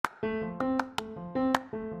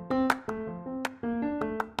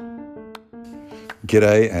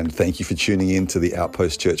G'day, and thank you for tuning in to the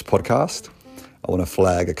Outpost Church podcast. I want to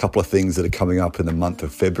flag a couple of things that are coming up in the month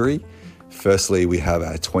of February. Firstly, we have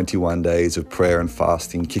our 21 days of prayer and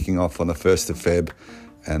fasting kicking off on the 1st of Feb,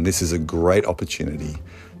 and this is a great opportunity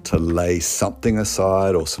to lay something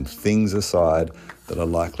aside or some things aside that are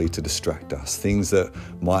likely to distract us, things that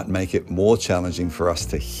might make it more challenging for us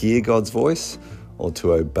to hear God's voice or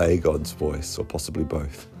to obey God's voice, or possibly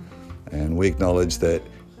both. And we acknowledge that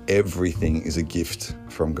everything is a gift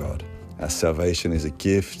from God. Our salvation is a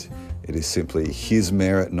gift. It is simply His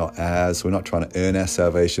merit, not ours. We're not trying to earn our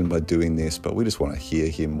salvation by doing this, but we just want to hear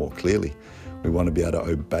Him more clearly. We want to be able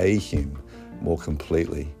to obey Him more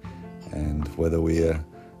completely. And whether we are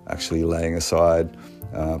actually laying aside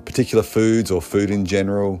particular foods or food in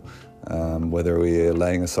general, whether we are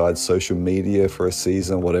laying aside social media for a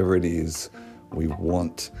season, whatever it is, we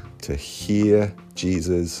want to hear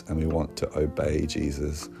Jesus and we want to obey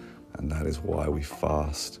Jesus, and that is why we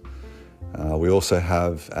fast. We also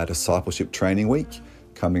have our discipleship training week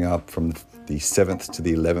coming up from the 7th to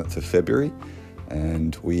the 11th of February,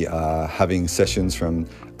 and we are having sessions from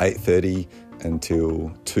 8:30 until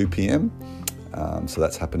 2 p.m. So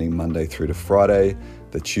that's happening Monday through to Friday.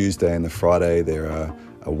 The Tuesday and the Friday there are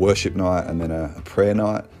a worship night and then a prayer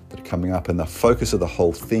night that are coming up, and the focus of the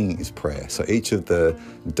whole thing is prayer. So each of the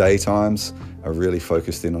daytimes are really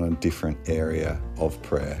focused in on a different area of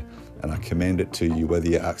prayer, and I commend it to you whether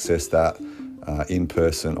you access that in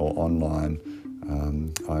person or online.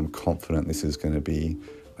 I'm confident this is going to be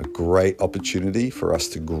a great opportunity for us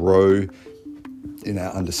to grow in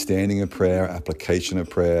our understanding of prayer, application of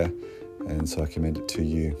prayer, and so I commend it to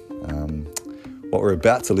you. What we're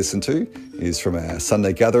about to listen to is from our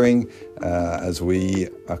Sunday gathering as we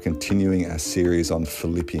are continuing our series on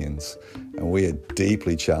Philippians. And we are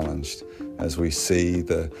deeply challenged as we see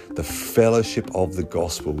the fellowship of the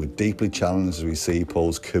gospel. We're deeply challenged as we see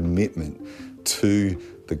Paul's commitment to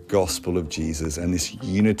the gospel of Jesus and this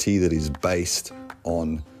unity that is based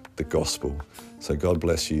on the gospel. So God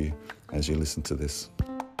bless you as you listen to this.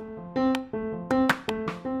 I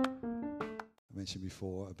mentioned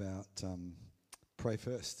before about pray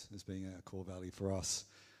first as being a core value for us.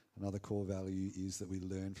 Another core value is that we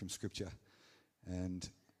learn from Scripture. And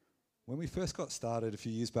when we first got started a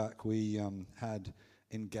few years back, we had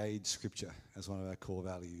engaged Scripture as one of our core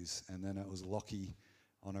values. And then it was Lockie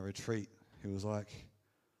on a retreat who was like,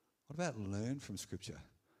 what about learn from Scripture?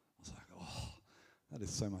 I was like, oh, that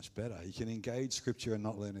is so much better. You can engage Scripture and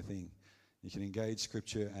not learn a thing. You can engage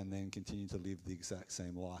Scripture and then continue to live the exact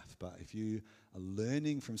same life. But if you are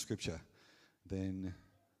learning from Scripture, then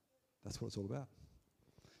that's what it's all about.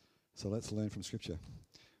 So let's learn from Scripture.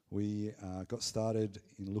 We got started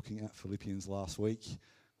in looking at Philippians last week.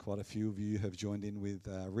 Quite a few of you have joined in with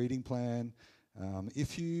our reading plan.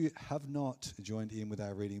 If you have not joined in with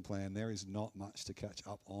our reading plan, there is not much to catch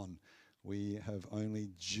up on. We have only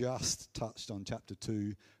just touched on chapter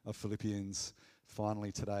 2 of Philippians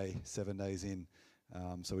finally today, 7 days in.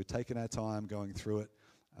 So we've taken our time going through it.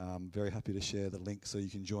 Very happy to share the link so you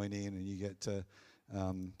can join in and you get to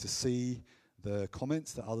see the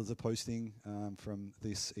comments that others are posting from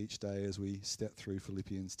this each day as we step through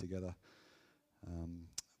Philippians together.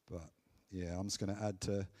 But yeah, I'm just going to add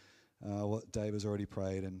to what Dave has already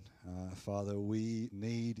prayed. And Father, we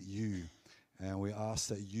need you, and we ask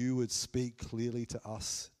that you would speak clearly to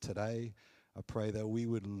us today. I pray that we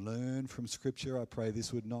would learn from Scripture. I pray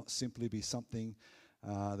this would not simply be something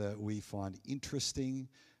that we find interesting,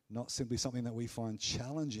 not simply something that we find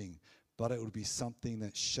challenging, but it would be something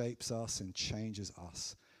that shapes us and changes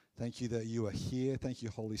us. Thank you that you are here. Thank you,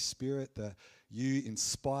 Holy Spirit, that you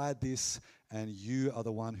inspired this and you are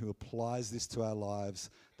the one who applies this to our lives,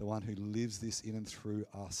 the one who lives this in and through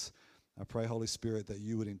us. I pray, Holy Spirit, that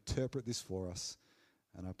you would interpret this for us,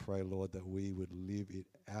 and I pray, Lord, that we would live it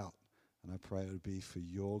out. And I pray it would be for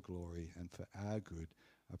your glory and for our good.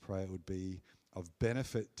 I pray it would be of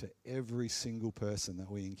benefit to every single person that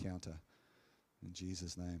we encounter. In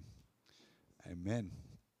Jesus' name, amen.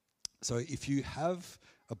 So if you have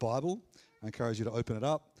a Bible, I encourage you to open it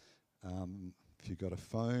up. If you've got a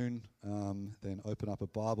phone, then open up a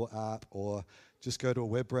Bible app or just go to a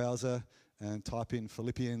web browser and type in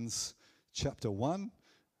Philippians chapter 1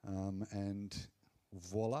 and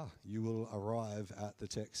voila, you will arrive at the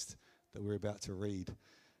text that we're about to read.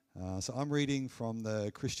 So I'm reading from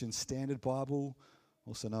the Christian Standard Bible,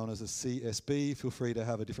 also known as a CSB. Feel free to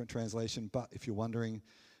have a different translation, but if you're wondering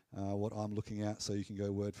what I'm looking at so you can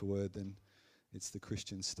go word for word, then it's the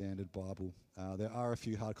Christian Standard Bible. There are a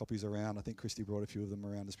few hard copies around. I think Christy brought a few of them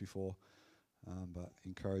around us before. But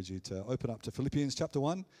encourage you to open up to Philippians chapter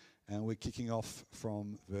 1, and we're kicking off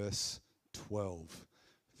from verse 12.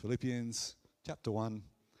 Philippians chapter 1,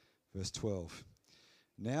 verse 12.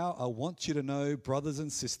 Now I want you to know, brothers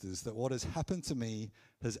and sisters, that what has happened to me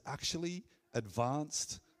has actually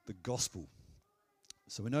advanced the gospel.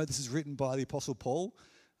 So we know this is written by the Apostle Paul.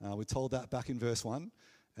 We're told that back in verse 1.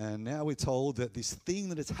 And now we're told that this thing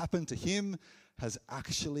that has happened to him has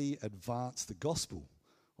actually advanced the gospel.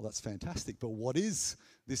 Well, that's fantastic. But what is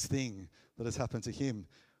this thing that has happened to him?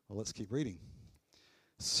 Well, let's keep reading.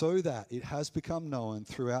 So that it has become known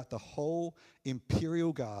throughout the whole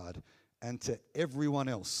imperial guard and to everyone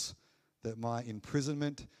else that my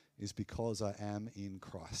imprisonment is because I am in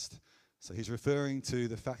Christ. So he's referring to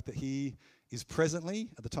the fact that he is presently,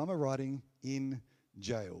 at the time of writing, in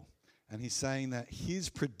jail. And he's saying that his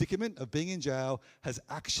predicament of being in jail has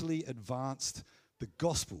actually advanced the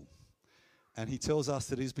gospel. And he tells us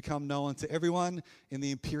that he's become known to everyone in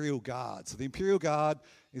the Imperial Guard. So the Imperial Guard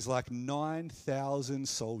is like 9,000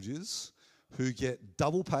 soldiers who get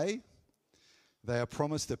double pay. They are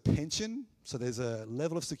promised a pension. So there's a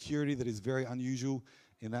level of security that is very unusual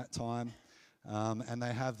in that time. And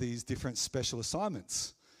they have these different special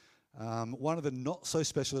assignments. One of the not so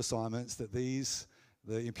special assignments that the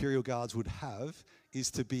Imperial Guards would have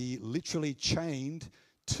is to be literally chained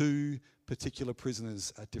to particular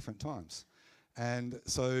prisoners at different times. And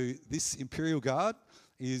so this Imperial Guard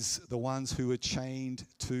is the ones who are chained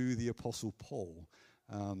to the Apostle Paul.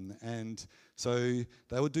 And so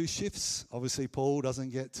they would do shifts. Obviously, Paul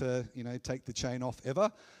doesn't get to, take the chain off ever.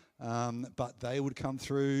 But they would come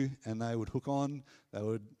through and they would hook on. They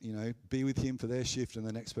would, be with him for their shift, and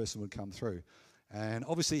the next person would come through. And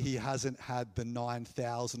obviously, he hasn't had the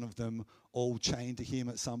 9,000 of them all chained to him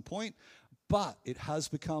at some point. But it has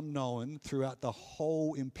become known throughout the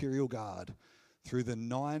whole Imperial Guard, through the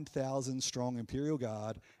 9,000 strong Imperial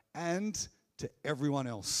Guard, and to everyone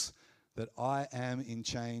else, that I am in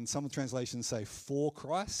chains. Some translations say for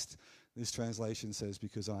Christ. This translation says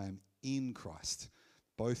because I am in Christ.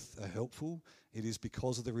 Both are helpful. It is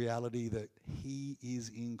because of the reality that he is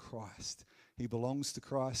in Christ. He belongs to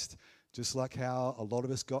Christ. Just like how a lot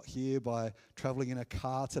of us got here by traveling in a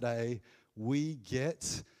car today, we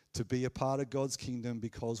get to be a part of God's kingdom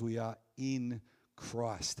because we are in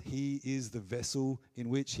Christ. He is the vessel in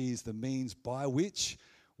which, he is the means by which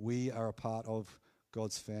we are a part of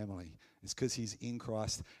God's family. It's because he's in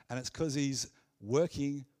Christ, and it's because he's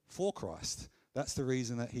working for Christ. That's the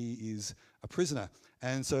reason that he is a prisoner.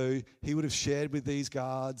 And so he would have shared with these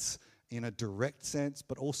guards in a direct sense,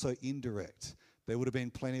 but also indirect. There would have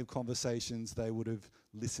been plenty of conversations they would have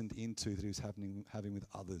listened into that he was having with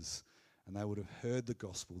others. And they would have heard the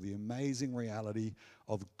gospel, the amazing reality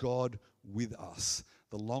of God with us,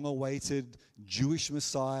 the long-awaited Jewish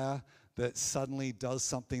Messiah that suddenly does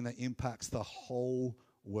something that impacts the whole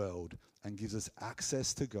world and gives us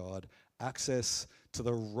access to God, access to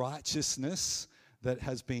the righteousness that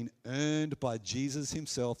has been earned by Jesus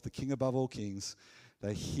himself, the King above all kings.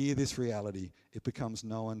 They hear this reality. It becomes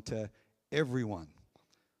known to everyone.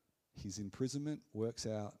 His imprisonment works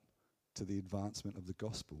out to the advancement of the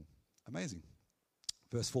gospel. Amazing.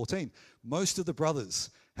 Verse 14, most of the brothers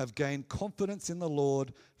have gained confidence in the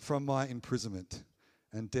Lord from my imprisonment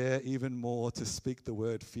and dare even more to speak the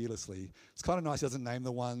word fearlessly. It's kind of nice he doesn't name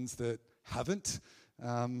the ones that haven't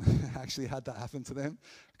actually had that happen to them,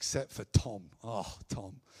 except for Tom. Oh,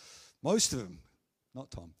 Tom. Most of them, not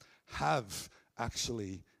Tom, have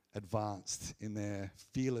actually advanced in their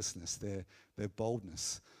fearlessness, their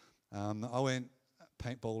boldness. I went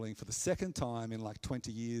paintballing for the second time in like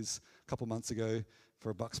 20 years, a couple months ago for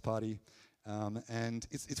a Bucks party. And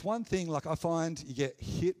it's one thing, like I find you get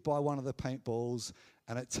hit by one of the paintballs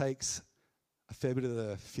and it takes a fair bit of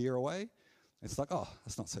the fear away. It's like, oh,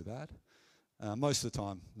 that's not so bad. Most of the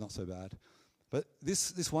time, not so bad. But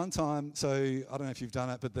this one time, so I don't know if you've done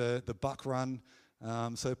it, but the buck run,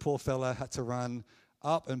 so poor fella had to run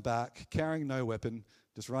up and back, carrying no weapon,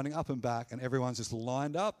 just running up and back, and everyone's just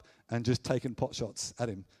lined up and just taking pot shots at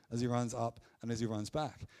him as he runs up and as he runs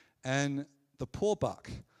back. And the poor buck,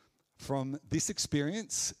 from this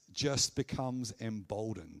experience, just becomes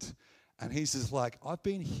emboldened. And he's just like, I've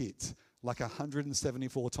been hit like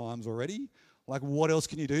 174 times already. Like, what else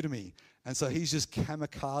can you do to me? And so he's just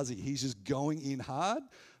kamikaze. He's just going in hard.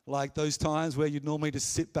 Like those times where you'd normally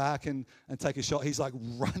just sit back and take a shot, he's like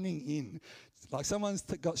running in. Like someone's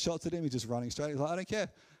got shots at him, he's just running straight. He's like, I don't care.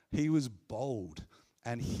 He was bold.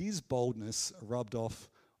 And his boldness rubbed off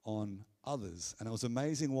on others. And it was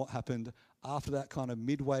amazing what happened after that kind of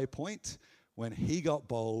midway point when he got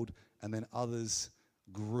bold and then others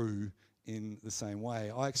grew in the same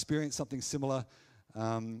way. I experienced something similar.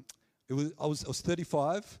 I was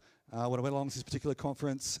 35 when I went along to this particular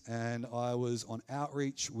conference, and I was on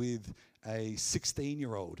outreach with a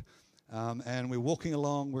 16-year-old. And we're walking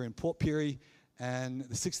along, we're in Port Pirie, and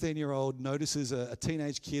the 16-year-old notices a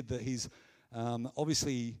teenage kid that he's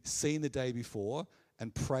obviously seen the day before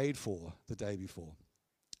and prayed for the day before.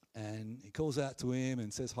 And he calls out to him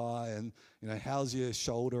and says hi, and, how's your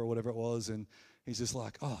shoulder or whatever it was, and he's just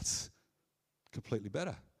like, oh, it's completely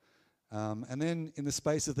better. And then in the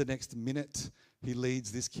space of the next minute, he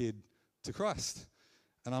leads this kid to Christ.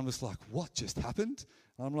 And I'm just like, what just happened?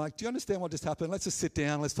 And I'm like, do you understand what just happened? Let's just sit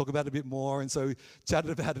down, let's talk about it a bit more. And so we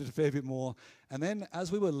chatted about it a fair bit more. And then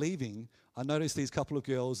as we were leaving, I noticed these couple of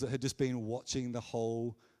girls that had just been watching the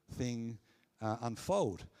whole thing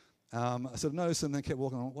unfold. I sort of noticed them and then kept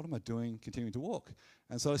walking on. What am I doing? Continuing to walk.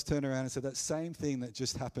 And so I just turned around and said, that same thing that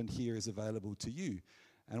just happened here is available to you.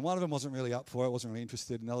 And one of them wasn't really up for it, wasn't really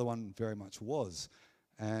interested. Another one very much was.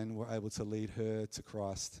 And we're able to lead her to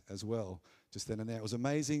Christ as well, just then and there. It was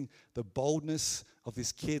amazing, the boldness of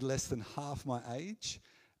this kid less than half my age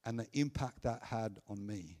and the impact that had on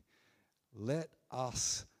me. Let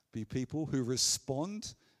us be people who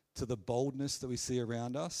respond to the boldness that we see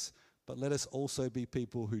around us, but let us also be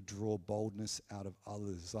people who draw boldness out of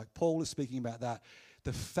others. Like Paul is speaking about that.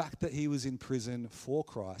 The fact that he was in prison for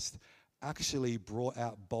Christ actually brought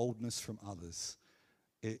out boldness from others.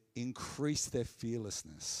 It increased their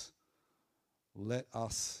fearlessness. Let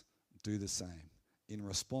us do the same in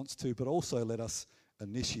response to, but also let us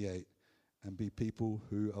initiate and be people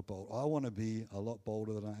who are bold. I want to be a lot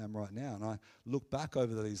bolder than I am right now. And I look back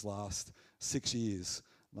over these last 6 years,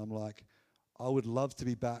 and I'm like, I would love to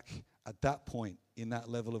be back at that point in that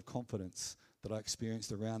level of confidence that I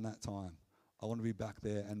experienced around that time. I want to be back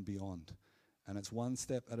there and beyond. And it's one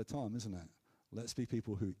step at a time, isn't it? Let's be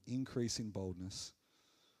people who increase in boldness.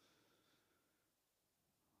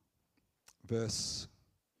 Verse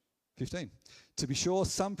 15. To be sure,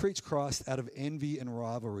 some preach Christ out of envy and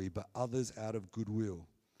rivalry, but others out of goodwill.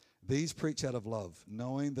 These preach out of love,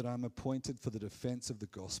 knowing that I'm appointed for the defense of the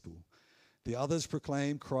gospel. The others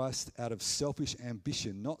proclaim Christ out of selfish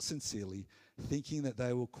ambition, not sincerely, thinking that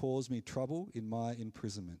they will cause me trouble in my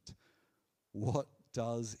imprisonment. What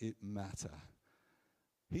does it matter?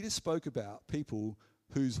 He just spoke about people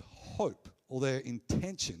whose hope or their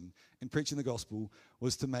intention in preaching the gospel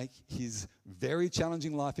was to make his very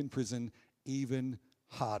challenging life in prison even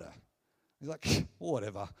harder. He's like,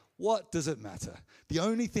 whatever. What does it matter? The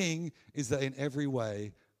only thing is that in every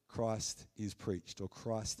way, Christ is preached or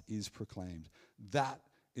Christ is proclaimed. That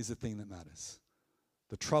is the thing that matters.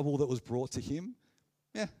 The trouble that was brought to him,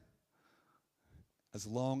 as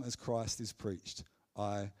long as Christ is preached,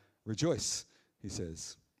 I rejoice, he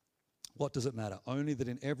says. What does it matter? Only that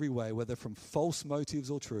in every way, whether from false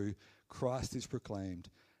motives or true, Christ is proclaimed,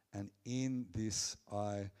 and in this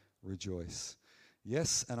I rejoice.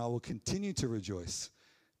 Yes, and I will continue to rejoice,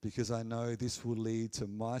 because I know this will lead to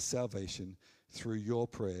my salvation through your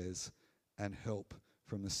prayers and help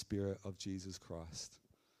from the Spirit of Jesus Christ.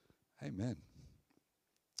 Amen.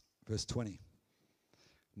 Verse 20.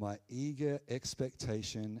 My eager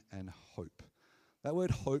expectation and hope. That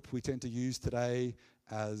word hope we tend to use today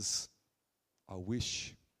as I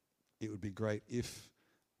wish it would be great if.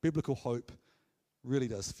 Biblical hope really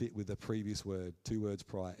does fit with the previous word, 2 words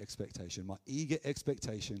prior, expectation. My eager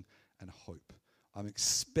expectation and hope. I'm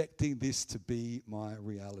expecting this to be my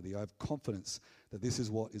reality. I have confidence that this is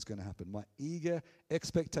what is going to happen. My eager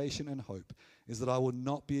expectation and hope is that I will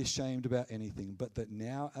not be ashamed about anything, but that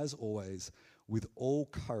now, as always, with all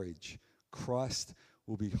courage, Christ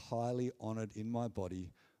will be highly honored in my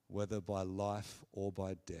body, whether by life or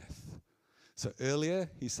by death. So earlier,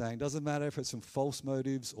 he's saying, doesn't matter if it's from false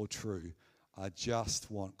motives or true. I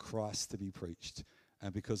just want Christ to be preached.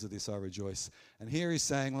 And because of this, I rejoice. And here he's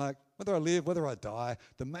saying, like, whether I live, whether I die,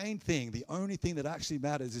 the main thing, the only thing that actually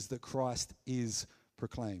matters is that Christ is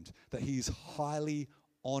proclaimed, that he's highly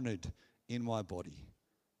honored in my body,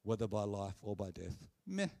 whether by life or by death.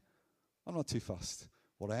 I'm not too fussed.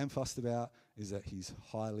 What I am fussed about is that he's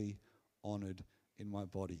highly honored in my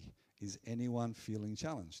body. Is anyone feeling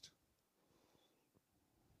challenged?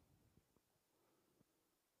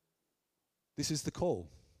 This is the call.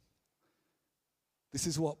 This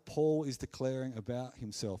is what Paul is declaring about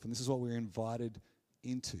himself, and this is what we're invited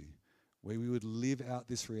into, where we would live out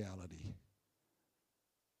this reality,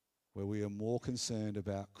 where we are more concerned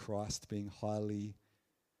about Christ being highly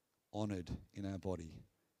honored in our body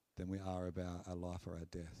than we are about our life or our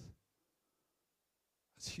death.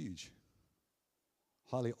 That's huge.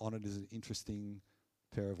 Highly honored is an interesting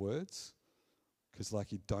pair of words. because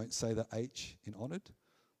like you don't say the H in honoured.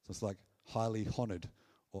 So it's like highly honoured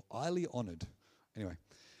or highly honoured. Anyway,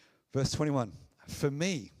 verse 21. For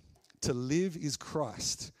me, to live is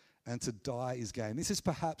Christ and to die is gain. This is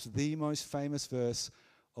perhaps the most famous verse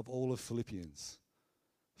of all of Philippians.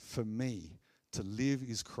 For me, to live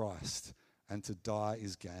is Christ and to die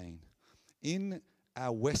is gain. In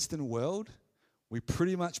our Western world, we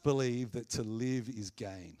pretty much believe that to live is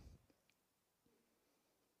gain.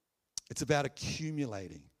 It's about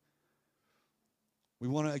accumulating. We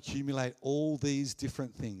want to accumulate all these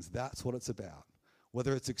different things. That's what it's about.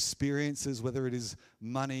 Whether it's experiences, whether it is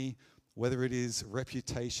money, whether it is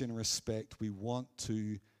reputation, respect, we want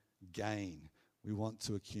to gain. We want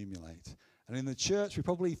to accumulate. And in the church, we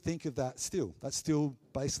probably think of that still. That's still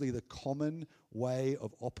basically the common way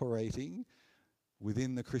of operating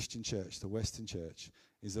within the Christian church, the Western church,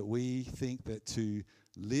 is that we think that to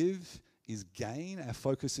live is gain, our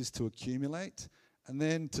focus is to accumulate, and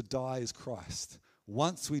then to die is Christ.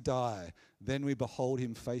 Once we die, then we behold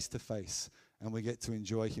him face to face, and we get to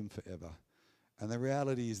enjoy him forever. And the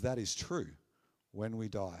reality is that is true. When we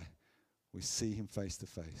die, we see him face to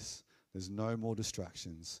face. There's no more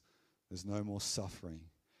distractions. There's no more suffering.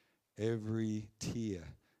 Every tear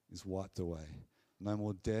is wiped away. No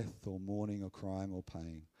more death or mourning or crying or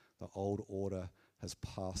pain. The old order has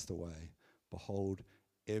passed away. Behold,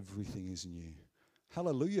 everything is new.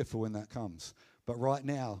 Hallelujah for when that comes. But right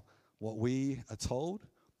now, what we are told,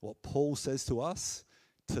 what Paul says to us,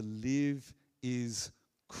 to live is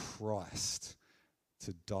Christ.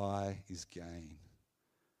 To die is gain.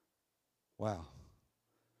 Wow.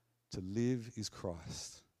 To live is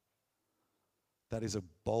Christ. That is a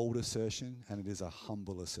bold assertion, and it is a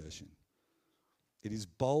humble assertion. It is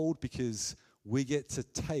bold because we get to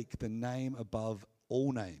take the name above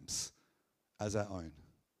all names as our own.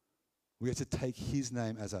 We get to take his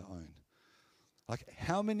name as our own. Like,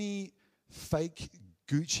 how many fake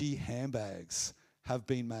Gucci handbags have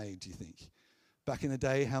been made, do you think? Back in the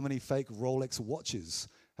day, how many fake Rolex watches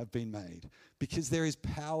have been made? Because there is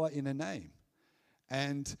power in a name.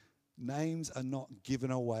 And names are not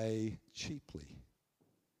given away cheaply.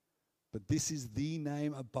 But this is the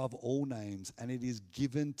name above all names, and it is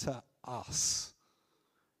given to us.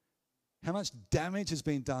 How much damage has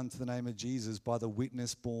been done to the name of Jesus by the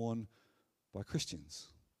witness borne by Christians?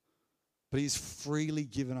 But he's freely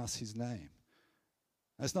given us his name.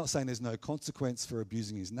 That's not saying there's no consequence for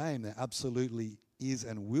abusing his name. There absolutely is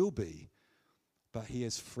and will be. But he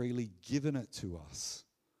has freely given it to us.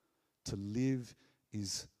 To live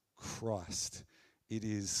is Christ. It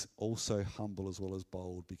is also humble as well as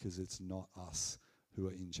bold because it's not us who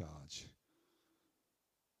are in charge.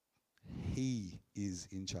 He is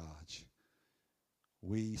in charge.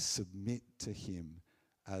 We submit to him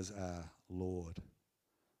as our Lord,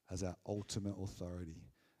 as our ultimate authority,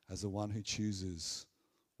 as the one who chooses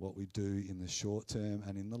what we do in the short term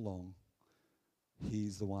and in the long.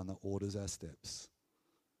 He's the one that orders our steps.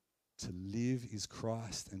 To live is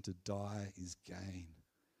Christ and to die is gain.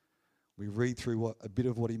 We read through a bit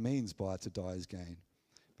of what he means by to die is gain.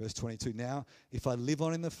 Verse 22, now, if I live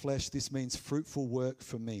on in the flesh, this means fruitful work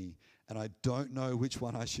for me, and I don't know which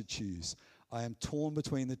one I should choose. I am torn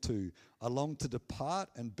between the two. I long to depart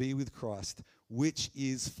and be with Christ, which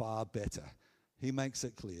is far better. He makes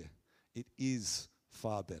it clear. It is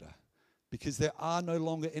far better. Because there are no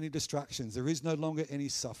longer any distractions. There is no longer any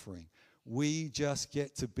suffering. We just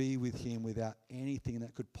get to be with him without anything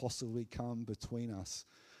that could possibly come between us.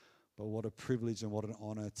 But what a privilege and what an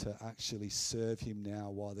honor to actually serve him now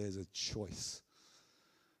while there's a choice.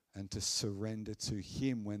 And to surrender to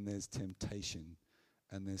him when there's temptation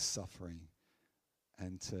and there's suffering.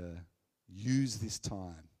 And to use this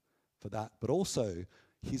time for that. But also,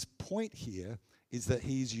 his point here is that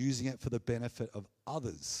he's using it for the benefit of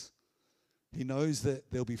others. He knows that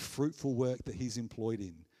there'll be fruitful work that he's employed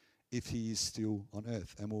in if he is still on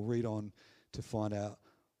earth. And we'll read on to find out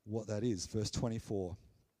what that is. Verse 24.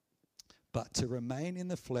 But to remain in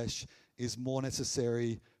the flesh is more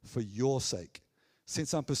necessary for your sake.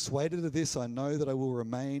 Since I'm persuaded of this, I know that I will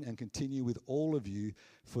remain and continue with all of you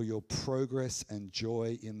for your progress and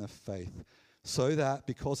joy in the faith, so that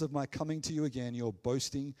because of my coming to you again, your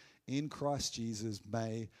boasting in Christ Jesus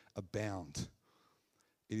may abound.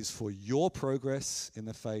 It is for your progress in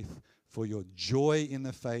the faith, for your joy in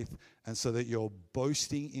the faith, and so that your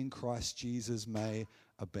boasting in Christ Jesus may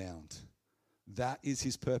abound. That is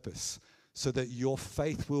his purpose, so that your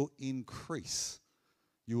faith will increase.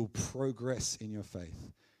 You will progress in your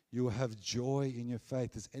faith. You will have joy in your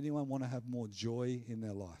faith. Does anyone want to have more joy in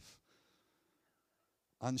their life?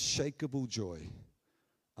 Unshakable joy,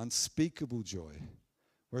 unspeakable joy.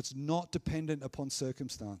 where it's not dependent upon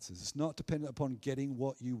circumstances. It's not dependent upon getting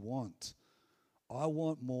what you want. I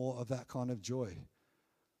want more of that kind of joy.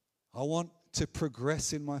 I want to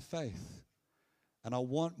progress in my faith. And I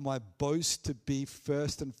want my boast to be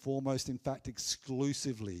first and foremost, in fact,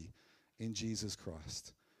 exclusively in Jesus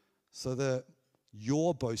Christ. So that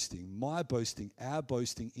your boasting, my boasting, our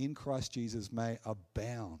boasting in Christ Jesus may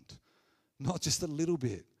abound. Not just a little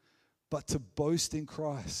bit, but to boast in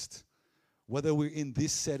Christ. Whether we're in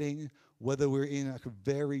this setting, whether we're in a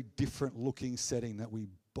very different looking setting, that we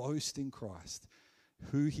boast in Christ,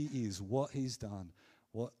 who he is, what he's done,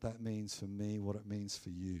 what that means for me, what it means for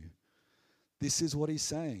you. This is what he's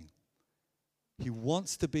saying. He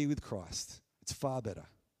wants to be with Christ. It's far better.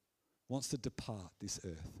 Wants to depart this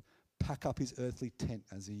earth. Pack up his earthly tent,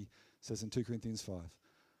 as he says in 2 Corinthians 5.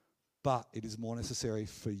 But it is more necessary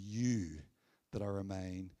for you that I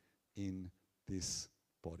remain in this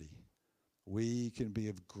body. We can be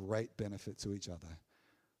of great benefit to each other.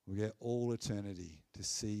 We get all eternity to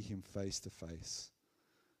see him face to face.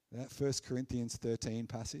 That 1 Corinthians 13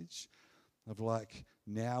 passage of like,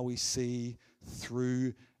 now we see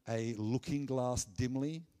through a looking glass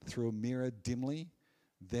dimly, through a mirror dimly,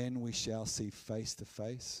 then we shall see face to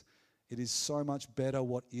face. It is so much better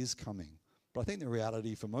what is coming. But I think the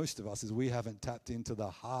reality for most of us is we haven't tapped into the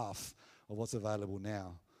half of what's available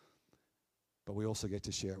now. But we also get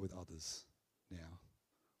to share it with others now.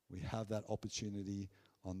 We have that opportunity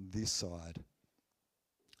on this side.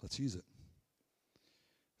 Let's use it.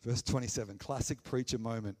 Verse 27, classic preacher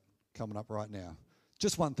moment coming up right now.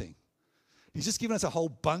 Just one thing. He's just given us a whole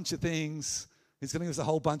bunch of things. He's going to give us a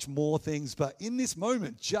whole bunch more things. But in this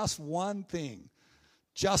moment, just one thing.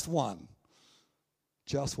 Just one.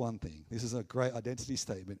 Just one thing. This is a great identity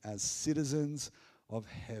statement as citizens of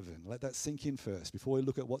heaven. Let that sink in first before we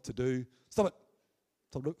look at what to do. Stop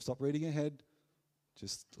it. Stop reading ahead.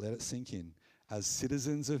 Just let it sink in. As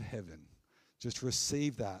citizens of heaven. Just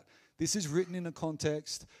receive that. This is written in a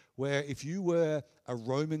context where if you were a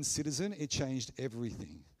Roman citizen, it changed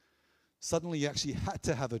everything. Suddenly you actually had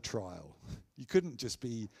to have a trial. You couldn't just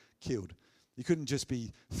be killed. You couldn't just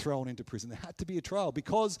be thrown into prison. There had to be a trial.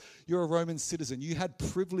 Because you're a Roman citizen, you had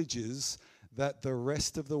privileges that the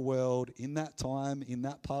rest of the world in that time, in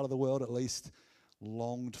that part of the world at least,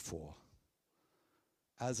 longed for.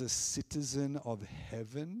 As a citizen of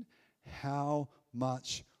heaven, how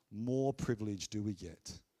much more privilege do we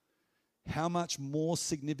get? How much more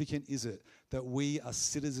significant is it that we are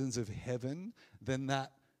citizens of heaven than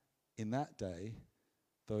that in that day,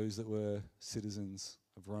 those that were citizens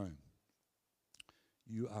of Rome?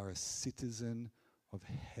 You are a citizen of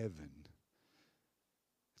heaven.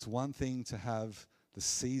 It's one thing to have the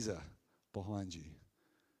Caesar behind you.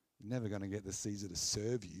 You're never going to get the Caesar to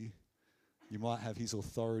serve you. You might have his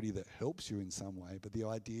authority that helps you in some way, but the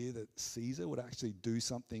idea that Caesar would actually do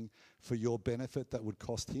something for your benefit that would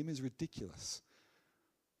cost him is ridiculous.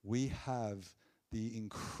 We have the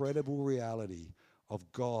incredible reality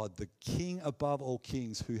of God, the King above all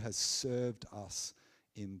kings, who has served us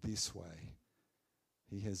in this way.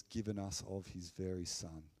 He has given us of his very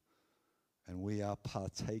Son, and we are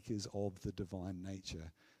partakers of the divine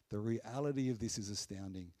nature. The reality of this is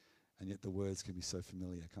astounding, and yet the words can be so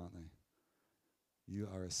familiar, can't they? You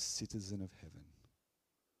are a citizen of heaven.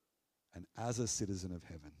 And as a citizen of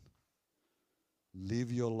heaven,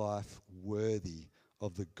 live your life worthy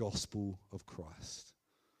of the gospel of Christ.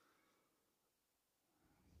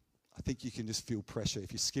 I think you can just feel pressure.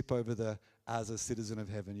 If you skip over the as a citizen of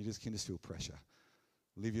heaven, you can just feel pressure.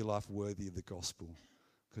 Live your life worthy of the gospel,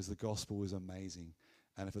 because the gospel is amazing.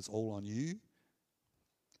 And if it's all on you,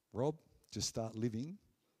 Rob, just start living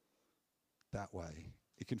that way.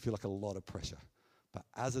 It can feel like a lot of pressure. But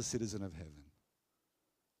as a citizen of heaven,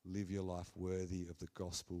 live your life worthy of the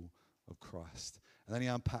gospel of Christ. And then he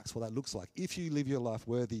unpacks what that looks like. If you live your life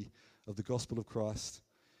worthy of the gospel of Christ,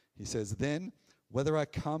 he says, then whether I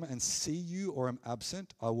come and see you or am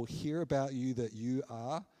absent, I will hear about you that you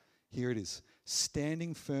are, here it is,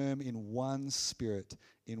 standing firm in one spirit,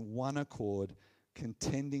 in one accord,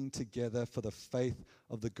 contending together for the faith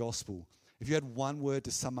of the gospel. If you had one word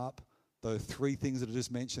to sum up the three things that I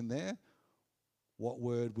just mentioned there, what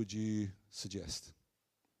word would you suggest?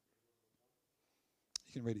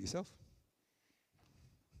 You can read it yourself.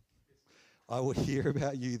 I will hear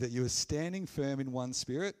about you that you are standing firm in one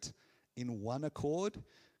spirit, in one accord,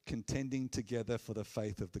 contending together for the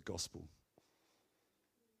faith of the gospel.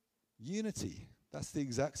 Unity. That's the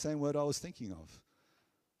exact same word I was thinking of.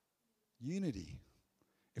 Unity.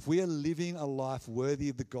 If we are living a life worthy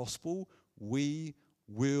of the gospel, we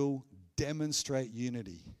will demonstrate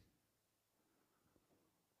unity.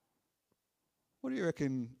 What do you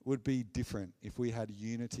reckon would be different if we had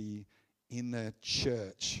unity in the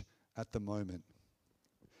church at the moment?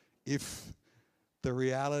 If the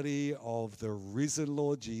reality of the risen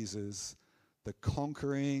Lord Jesus, the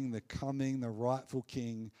conquering, the coming, the rightful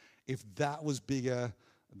King, if that was bigger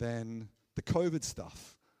than the COVID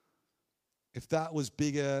stuff, if that was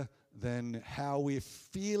bigger than how we're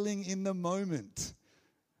feeling in the moment,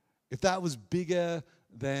 if that was bigger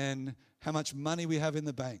than how much money we have in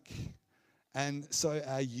the bank. And so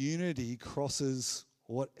our unity crosses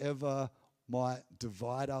whatever might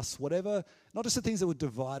divide us, whatever, not just the things that would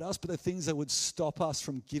divide us, but the things that would stop us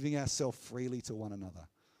from giving ourselves freely to one another.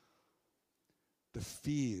 The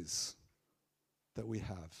fears that we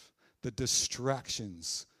have, the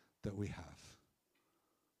distractions that we have.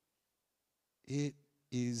 It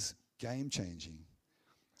is game-changing.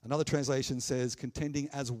 Another translation says, contending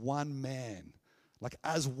as one man, like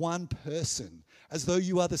as one person, as though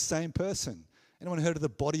you are the same person. Anyone heard of the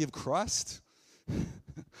body of Christ?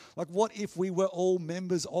 Like, what if we were all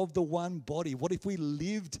members of the one body? What if we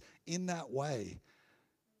lived in that way?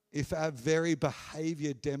 If our very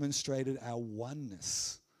behavior demonstrated our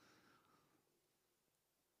oneness?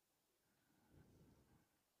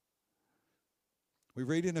 We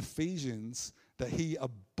read in Ephesians that he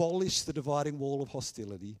abolished the dividing wall of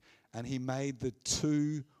hostility and he made the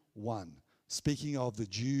two one. Speaking of the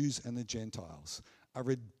Jews and the Gentiles. A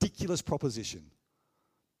ridiculous proposition.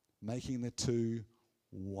 Making the two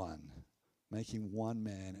one. Making one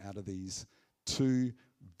man out of these two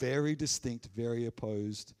very distinct, very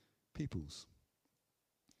opposed peoples.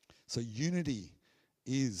 So unity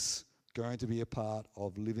is going to be a part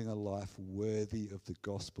of living a life worthy of the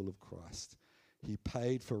gospel of Christ. He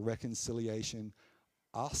paid for reconciliation,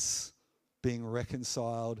 us being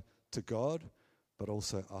reconciled to God, but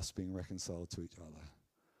also us being reconciled to each other.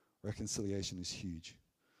 Reconciliation is huge.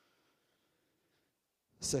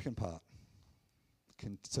 Second part.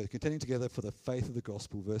 So contending together for the faith of the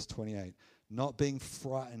gospel, verse 28. Not being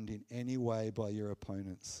frightened in any way by your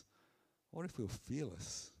opponents. What if we were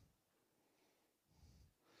fearless?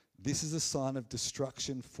 This is a sign of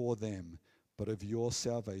destruction for them, but of your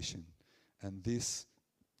salvation. And this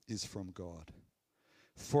is from God.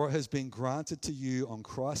 For it has been granted to you on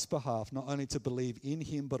Christ's behalf, not only to believe in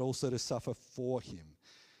him, but also to suffer for him,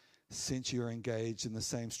 since you are engaged in the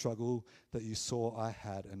same struggle that you saw I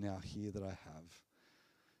had and now hear that I have.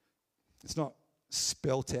 It's not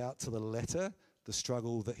spelt out to the letter, the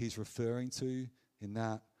struggle that he's referring to in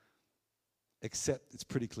that, except it's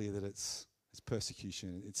pretty clear that it's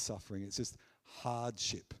persecution, it's suffering, it's just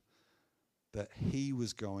hardship that he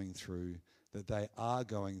was going through, that they are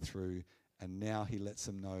going through, and now he lets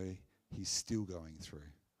them know he's still going through.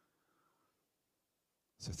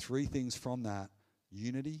 So 3 things from that.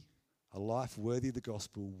 Unity, a life worthy of the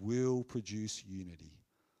gospel will produce unity.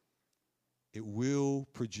 It will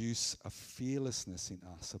produce a fearlessness in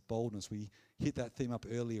us, a boldness. We hit that theme up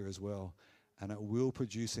earlier as well. And it will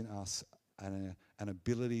produce in us an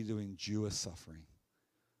ability to endure suffering.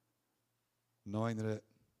 Knowing that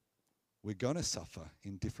we're going to suffer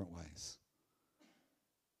in different ways.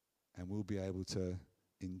 And we'll be able to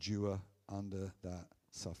endure under that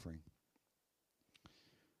suffering.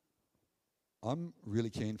 I'm really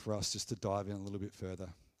keen for us just to dive in a little bit further.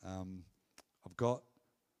 I've got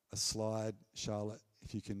a slide, Charlotte,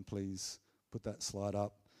 if you can please put that slide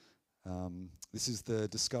up. This is the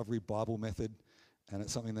Discovery Bible Method, and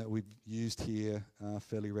it's something that we've used here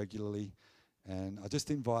fairly regularly. And I just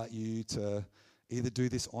invite you to either do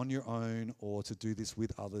this on your own or to do this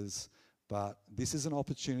with others. But this is an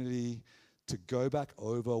opportunity to go back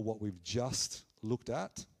over what we've just looked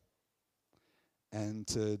at and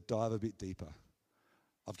to dive a bit deeper.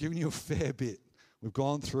 I've given you a fair bit. We've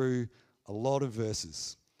gone through a lot of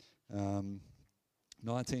verses,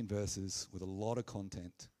 19 verses with a lot of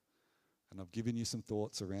content, and I've given you some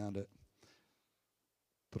thoughts around it.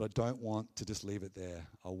 But I don't want to just leave it there.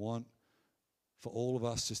 I want for all of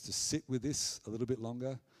us just to sit with this a little bit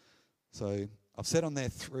longer. So I've set on there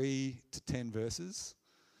 3 to 10 verses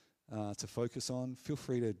to focus on. Feel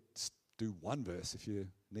free to do one verse if you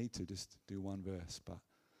need to, just do one verse. But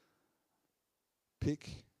pick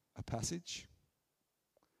a passage,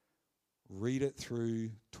 read it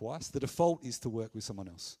through twice. The default is to work with someone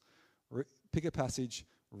else. Pick a passage,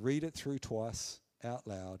 read it through twice out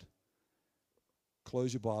loud.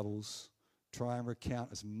 Close your Bibles. Try and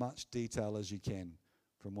recount as much detail as you can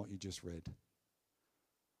from what you just read.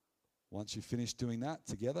 Once you've finished doing that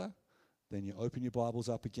together, then you open your Bibles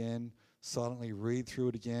up again, silently read through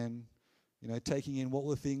it again, taking in what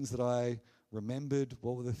were the things that I remembered,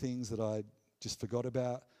 what were the things that I just forgot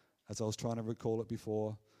about as I was trying to recall it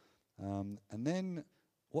before. And then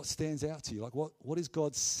what stands out to you? Like what is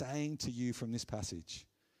God saying to you from this passage?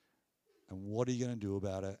 And what are you going to do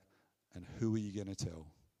about it? And who are you going to tell?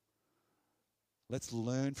 Let's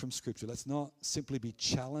learn from Scripture. Let's not simply be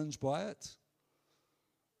challenged by it,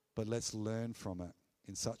 but let's learn from it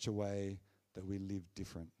in such a way that we live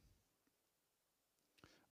different.